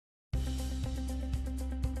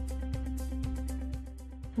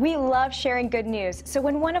We love sharing good news, so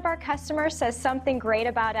when one of our customers says something great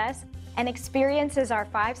about us and experiences our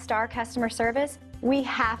 5-star customer service, we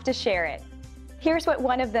have to share it. Here's what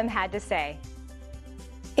one of them had to say.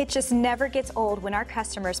 It just never gets old when our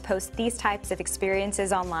customers post these types of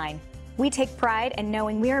experiences online. We take pride in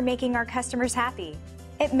knowing we are making our customers happy.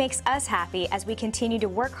 It makes us happy as we continue to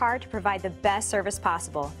work hard to provide the best service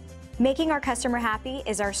possible. Making our customer happy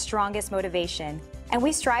is our strongest motivation, and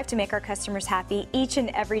we strive to make our customers happy each and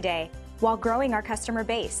every day while growing our customer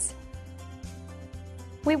base.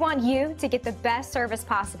 We want you to get the best service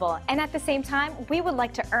possible, and at the same time, we would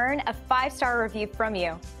like to earn a 5-star review from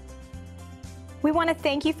you. We want to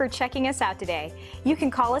thank you for checking us out today. You can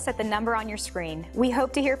call us at the number on your screen. We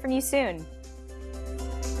hope to hear from you soon.